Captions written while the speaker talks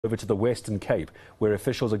Over to the Western Cape, where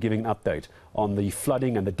officials are giving an update on the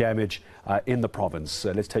flooding and the damage in the province.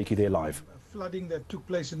 Let's take you there live. Flooding that took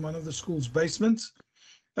place in one of the school's basements.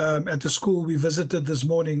 At the school we visited this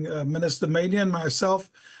morning, Minister Maney and myself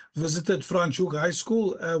visited Franschhoek High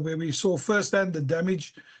School, where we saw firsthand the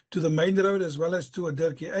damage to the main road as well as to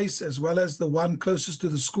Adirkie Ace, as well as the one closest to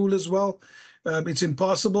the school as well. It's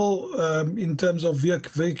impassable in terms of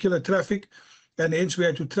vehicular traffic, and hence we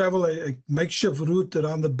had to travel a makeshift route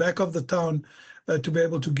around the back of the town to be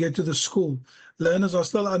able to get to the school. Learners are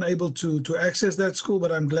still unable to access that school,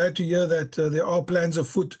 but I'm glad to hear that there are plans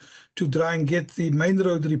afoot to try and get the main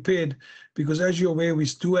road repaired, because as you're aware, we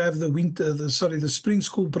do have the spring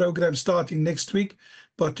school program starting next week,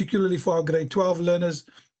 particularly for our grade 12 learners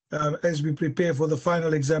as we prepare for the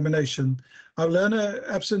final examination. Our learner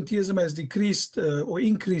absenteeism has increased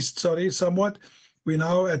somewhat. We're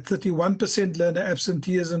now at 31% learner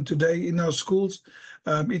absenteeism today in our schools.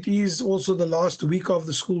 It is also the last week of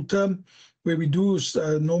the school term, where we do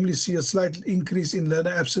normally see a slight increase in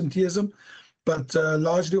learner absenteeism, but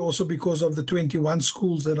largely also because of the 21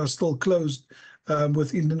 schools that are still closed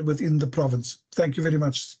within the province. Thank you very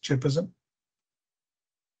much, Chairperson.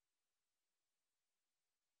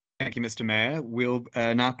 Thank you, Mr. Mayor. We'll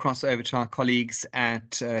now cross over to our colleagues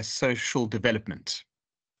at Social Development.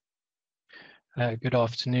 Good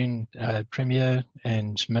afternoon, Premier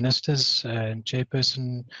and Ministers and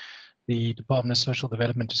Chairperson. The Department of Social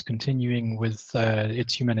Development is continuing with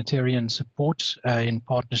its humanitarian support in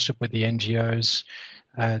partnership with the NGOs.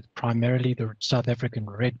 Primarily the South African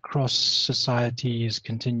Red Cross Society is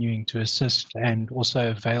continuing to assist and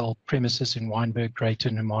also avail premises in Wynberg,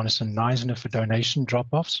 Greyton, Hermanus and Knysna for donation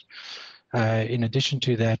drop-offs. In addition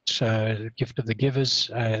to that, Gift of the Givers,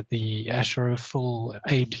 the Ashraful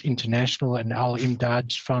Aid International and Al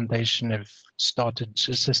Imdad Foundation have started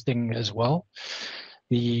assisting as well.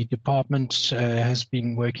 The department has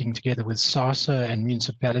been working together with SASA and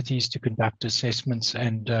municipalities to conduct assessments,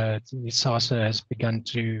 and SASA has begun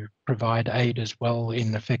to provide aid as well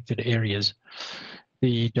in affected areas.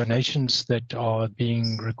 The donations that are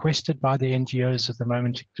being requested by the NGOs at the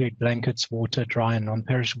moment include blankets, water, dry and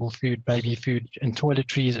non-perishable food, baby food and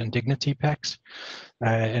toiletries and dignity packs.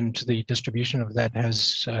 And the distribution of that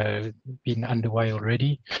has been underway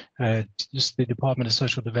already. Just the Department of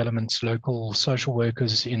Social Development's local social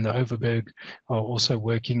workers in the Overberg are also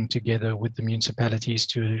working together with the municipalities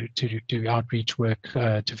to do outreach work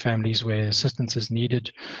to families where assistance is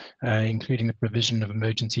needed, including the provision of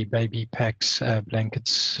emergency baby packs,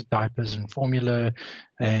 blankets, diapers and formula,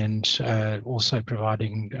 and also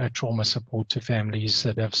providing trauma support to families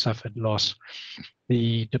that have suffered loss.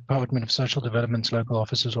 The Department of Social Development's local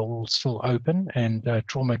offices are all still open, and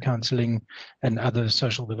trauma counselling and other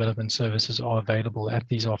social development services are available at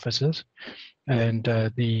these offices. And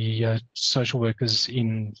the social workers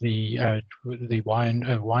in the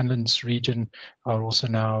Winelands region are also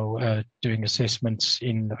now doing assessments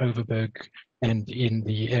in Overberg and in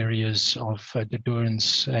the areas of the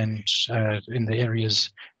Durans and in the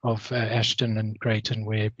areas of Ashton and Greyton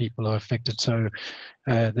where people are affected. So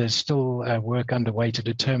there's still work underway to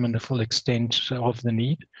determine the full extent of the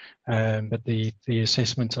need, but the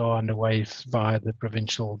assessments are underway via the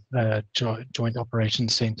provincial joint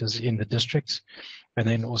operations centres in the districts. And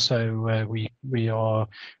then also we are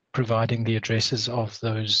providing the addresses of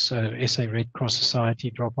those SA Red Cross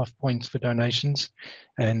Society drop-off points for donations,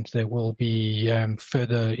 and there will be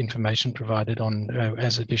further information provided on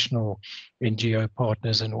as additional NGO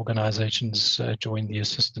partners and organisations join the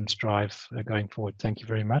assistance drive going forward. Thank you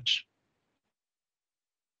very much.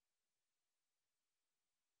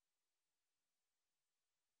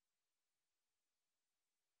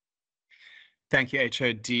 Thank you,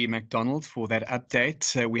 HOD MacDonald, for that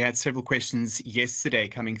update. We had several questions yesterday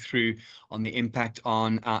coming through on the impact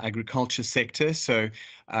on our agriculture sector. So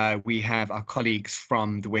we have our colleagues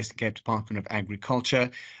from the Western Cape Department of Agriculture,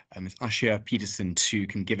 Ms. Ashia Peterson, who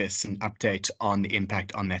can give us an update on the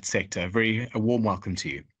impact on that sector. A warm welcome to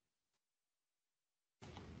you.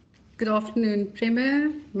 Good afternoon,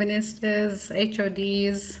 Premier, Ministers,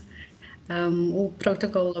 HODs, all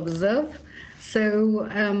protocol observed. So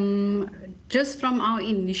just from our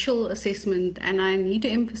initial assessment, and I need to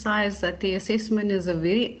emphasize that the assessment is a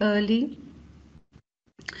very early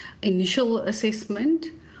initial assessment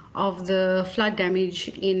of the flood damage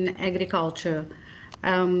in agriculture.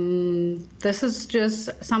 This is just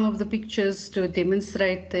some of the pictures to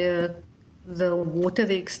demonstrate the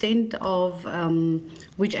extent of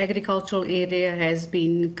which agricultural area has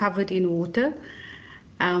been covered in water.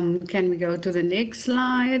 Can we go to the next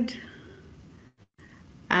slide?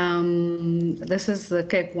 This is the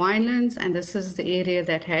Cape Winelands, and this is the area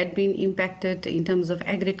that had been impacted in terms of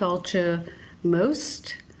agriculture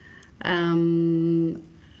most.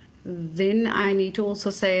 Then I need to also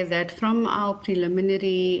say that from our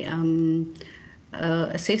preliminary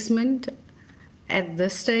assessment, at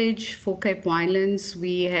this stage for Cape Winelands,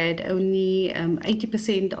 we had only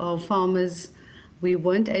 80% of farmers we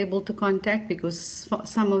weren't able to contact because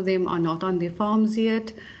some of them are not on their farms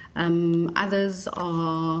yet. Others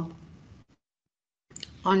are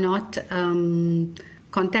not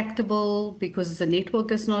contactable because the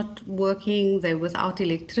network is not working, they're without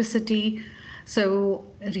electricity. So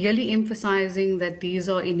really emphasizing that these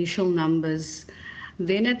are initial numbers.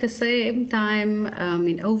 Then at the same time,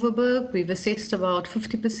 in Overberg, we've assessed about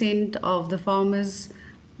 50% of the farmers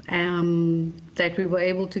that we were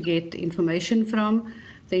able to get information from.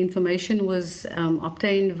 The information was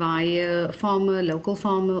obtained via local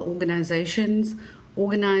farmer organizations,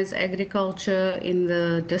 organized agriculture in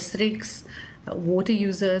the districts, water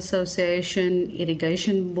user association,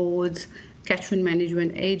 irrigation boards, catchment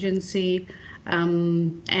management agency,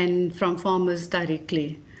 and from farmers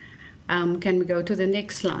directly. Can we go to the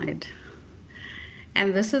next slide?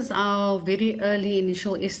 And this is our very early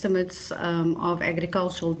initial estimates of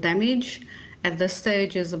agricultural damage. At this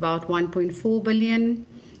stage is about 1.4 billion.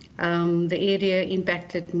 The area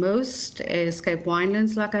impacted most is Cape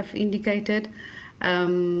Winelands, like I've indicated.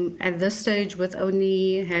 At this stage, with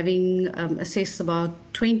only having assessed about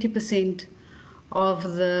 20% of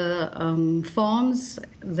the farms,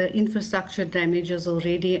 the infrastructure damage is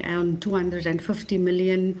already on 250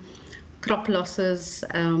 million. Crop losses,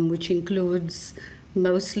 which includes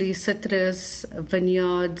mostly citrus,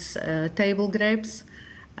 vineyards, table grapes,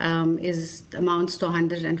 amounts to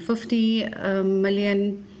 150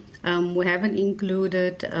 million. We haven't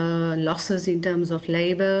included losses in terms of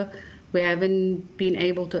labor. We haven't been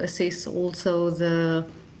able to assess also the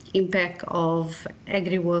impact of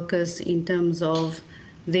agri workers in terms of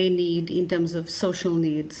their need, in terms of social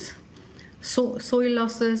needs. Soil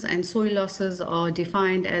losses are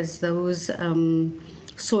defined as those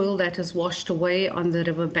soil that is washed away on the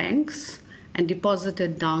river banks and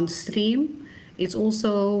deposited downstream. It's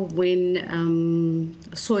also when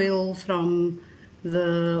soil from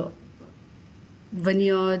the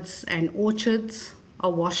vineyards and orchards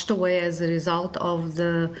are washed away as a result of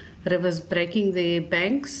the rivers breaking their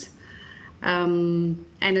banks. And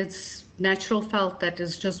it's natural felt that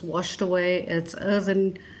is just washed away. It's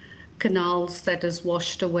earthen canals that is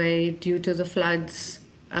washed away due to the floods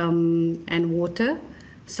and water.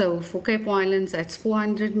 So for Cape Winelands, that's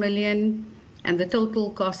 400 million. And the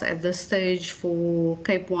total cost at this stage for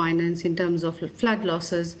Cape Winelands in terms of flood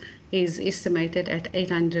losses is estimated at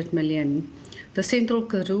 800 million. The Central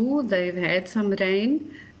Karoo, they've had some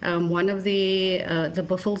rain. One of the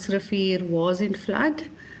Buffelsrivier was in flood.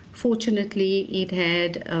 Fortunately, it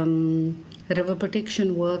had river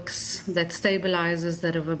protection works that stabilizes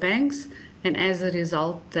the river banks, and as a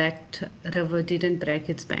result, that river didn't break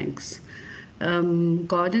its banks.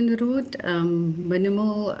 Garden Route,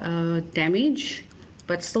 minimal damage,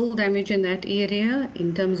 but still damage in that area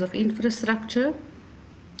in terms of infrastructure.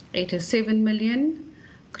 It is 7 million.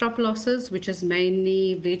 Crop losses, which is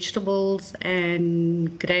mainly vegetables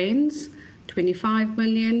and grains, 25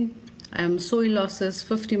 million. Soil losses,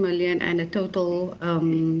 50 million, and a total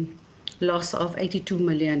loss of 82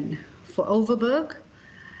 million. For Overberg,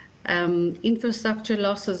 infrastructure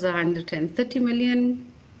losses, 130 million.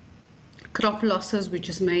 Crop losses, which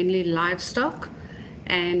is mainly livestock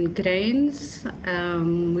and grains,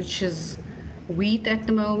 which is wheat at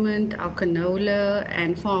the moment, our canola,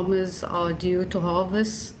 and farmers are due to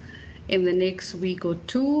harvest in the next week or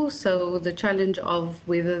two. So the challenge of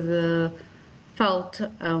whether the veld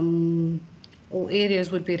or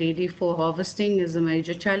areas would be ready for harvesting is a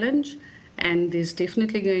major challenge. And there's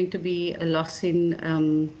definitely going to be a loss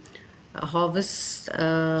in harvest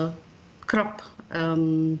crop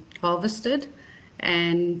harvested,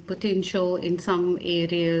 and potential in some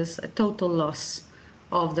areas a total loss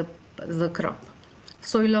of the crop.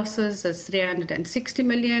 Soil losses is 360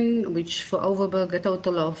 million, which for Overberg a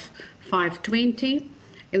total of 520.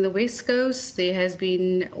 In the West Coast, there has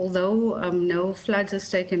been, although no floods has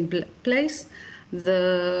taken place,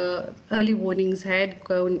 the early warnings had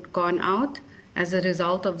gone out as a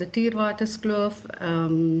result of the Tierwaterskloof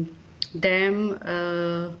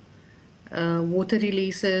dam water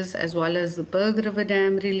releases, as well as the Berg River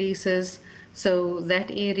Dam releases. So that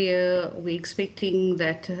area, we're expecting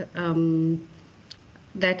that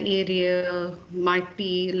that area might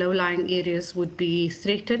be, low-lying areas would be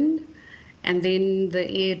threatened. And then the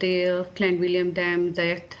area of Clanwilliam Dam,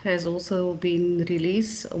 that has also been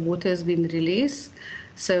released, water has been released.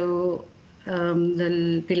 So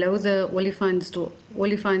below the Olifants,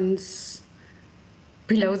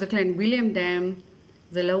 below the Clanwilliam Dam,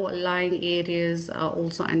 the low-lying areas are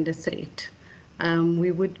also under threat.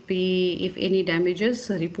 We would be, if any damages,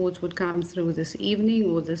 reports would come through this evening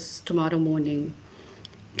or this tomorrow morning.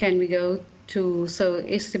 Can we go to, so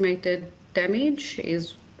estimated damage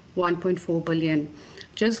is 1.4 billion.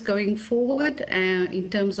 Just going forward, in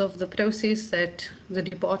terms of the process that the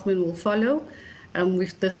department will follow,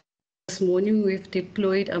 this morning we've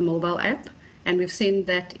deployed a mobile app, and we've sent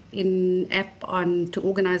that app on to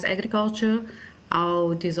Organise Agriculture,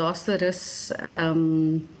 our disaster risk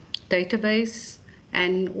database,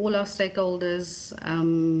 and all our stakeholders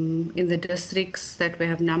in the districts that we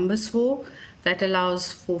have numbers for. That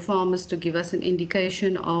allows for farmers to give us an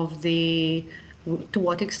indication of to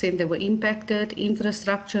what extent they were impacted,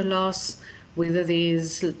 infrastructure loss, whether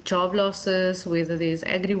there's job losses, whether there's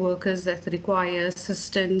agri workers that require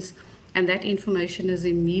assistance, and that information is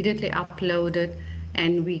immediately uploaded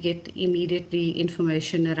and we get immediately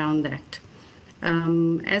information around that.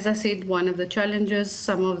 As I said, one of the challenges,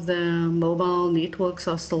 some of the mobile networks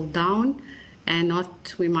are still down and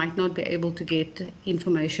we might not be able to get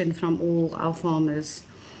information from all our farmers.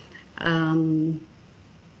 And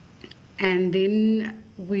then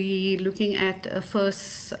we're looking at a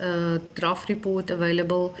first draft report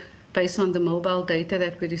available based on the mobile data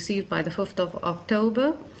that we received by the 5th of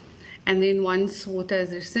October. And then once water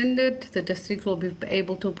is rescinded, the district will be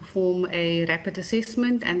able to perform a rapid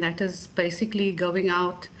assessment, and that is basically going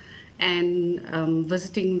out and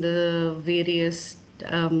visiting the various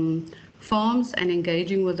farms and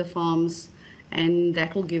engaging with the farms, and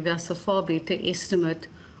that will give us a far better estimate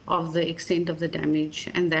of the extent of the damage,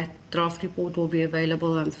 and that draft report will be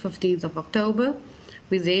available on the 15th of October.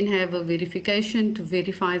 We then have a verification to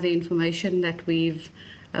verify the information that we've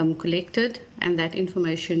collected, and that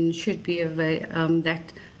information should be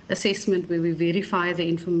that assessment where we verify the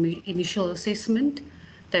initial assessment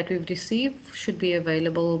that we've received should be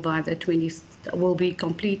available by will be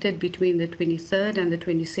completed between the 23rd and the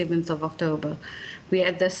 27th of October. We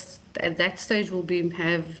at that stage will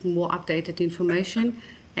have more updated information,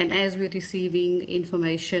 and as we're receiving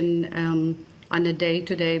information on a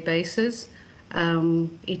day-to-day basis,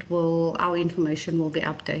 our information will be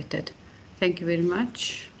updated. Thank you very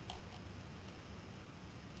much.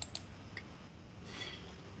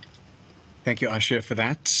 Thank you, Asha, for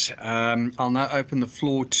that. I'll now open the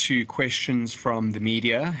floor to questions from the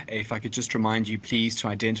media. If I could just remind you, please, to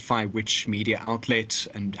identify which media outlet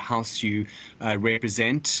and house you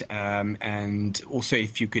represent, and also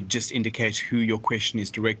if you could just indicate who your question is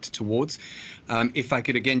directed towards. If I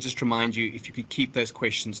could again just remind you, if you could keep those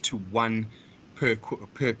questions to one per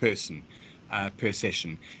person. Per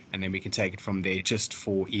session, and then we can take it from there just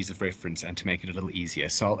for ease of reference and to make it a little easier.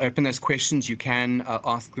 So I'll open those questions. You can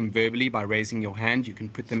ask them verbally by raising your hand. You can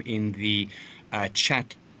put them in the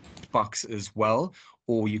chat box as well,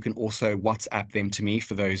 or you can also WhatsApp them to me.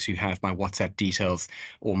 For those who have my WhatsApp details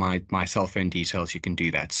or my cell phone details, you can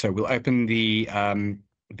do that. So we'll open the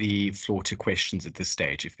floor to questions at this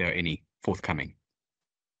stage, if there are any forthcoming.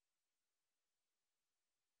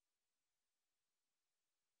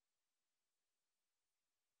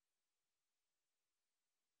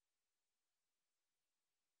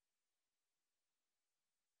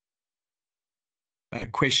 A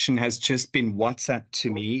question has just been WhatsApped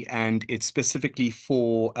to me, and it's specifically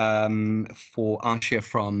for Asha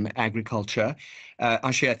from Agriculture.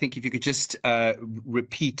 Asha, I think if you could just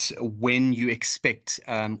repeat when you expect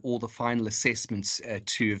all the final assessments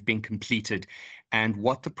to have been completed, and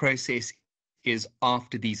what the process is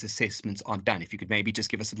after these assessments are done. If you could maybe just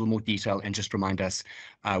give us a little more detail and just remind us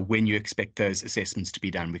when you expect those assessments to be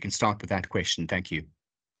done. We can start with that question. Thank you.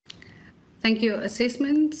 Thank you.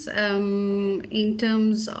 Assessments in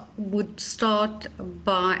terms would start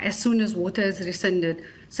by as soon as water is rescinded.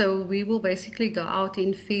 So we will basically go out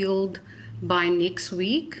in field by next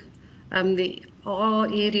week. There are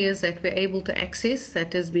areas that we're able to access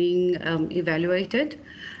that is being evaluated.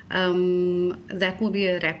 That will be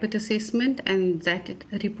a rapid assessment, and that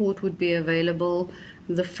report would be available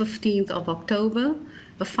the 15th of October.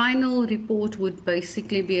 The final report would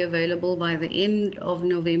basically be available by the end of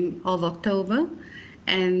October,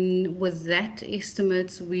 and with that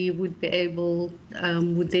estimates, we would be able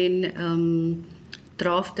would then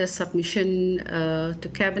draft a submission to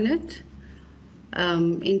Cabinet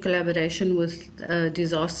in collaboration with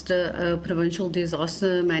Provincial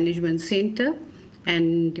Disaster Management Centre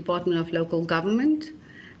and Department of Local Government.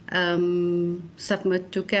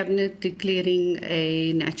 submit to Cabinet declaring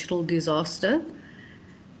a natural disaster.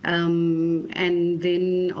 And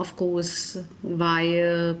then, of course,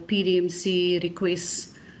 via PDMC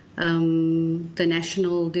requests the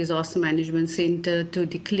National Disaster Management Center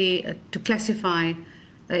to classify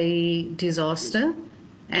a disaster.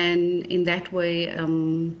 And in that way,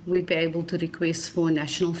 we'd be able to request for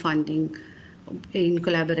national funding in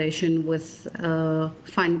collaboration with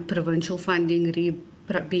provincial funding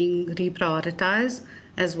being reprioritized,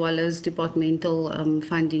 as well as departmental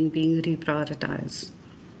funding being reprioritized.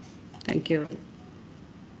 Thank you.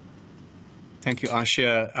 Thank you,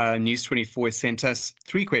 Asha. News 24 has sent us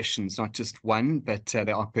 3 questions, not just one, but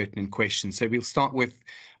they are pertinent questions. So we'll start with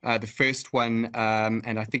the first one,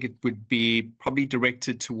 and I think it would be probably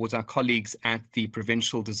directed towards our colleagues at the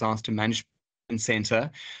Provincial Disaster Management Centre.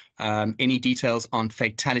 Any details on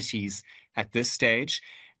fatalities at this stage?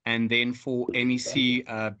 And then for MEC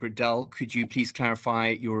Bredell, could you please clarify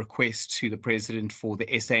your request to the President for the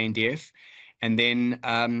SANDF? And then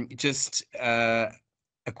just a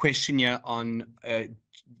question here on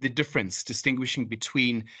the difference, distinguishing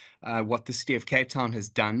between what the City of Cape Town has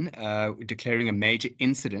done, declaring a major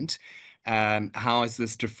incident. How is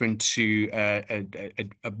this different to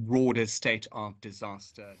a broader state of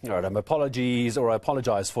disaster? All right, I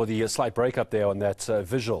apologize for the slight breakup there on that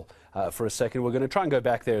visual for a second. We're going to try and go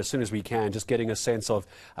back there as soon as we can, just getting a sense of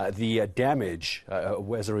the damage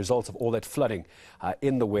as a result of all that flooding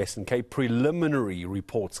in the Western Cape. Preliminary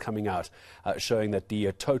reports coming out showing that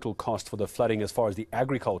the total cost for the flooding as far as the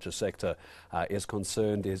agriculture sector is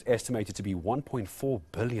concerned is estimated to be 1.4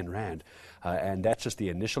 billion rand. And that's just the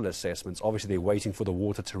initial assessments. Obviously, they're waiting for the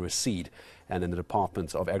water to recede, and then the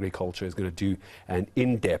Department of Agriculture is going to do an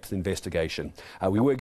in-depth investigation. We were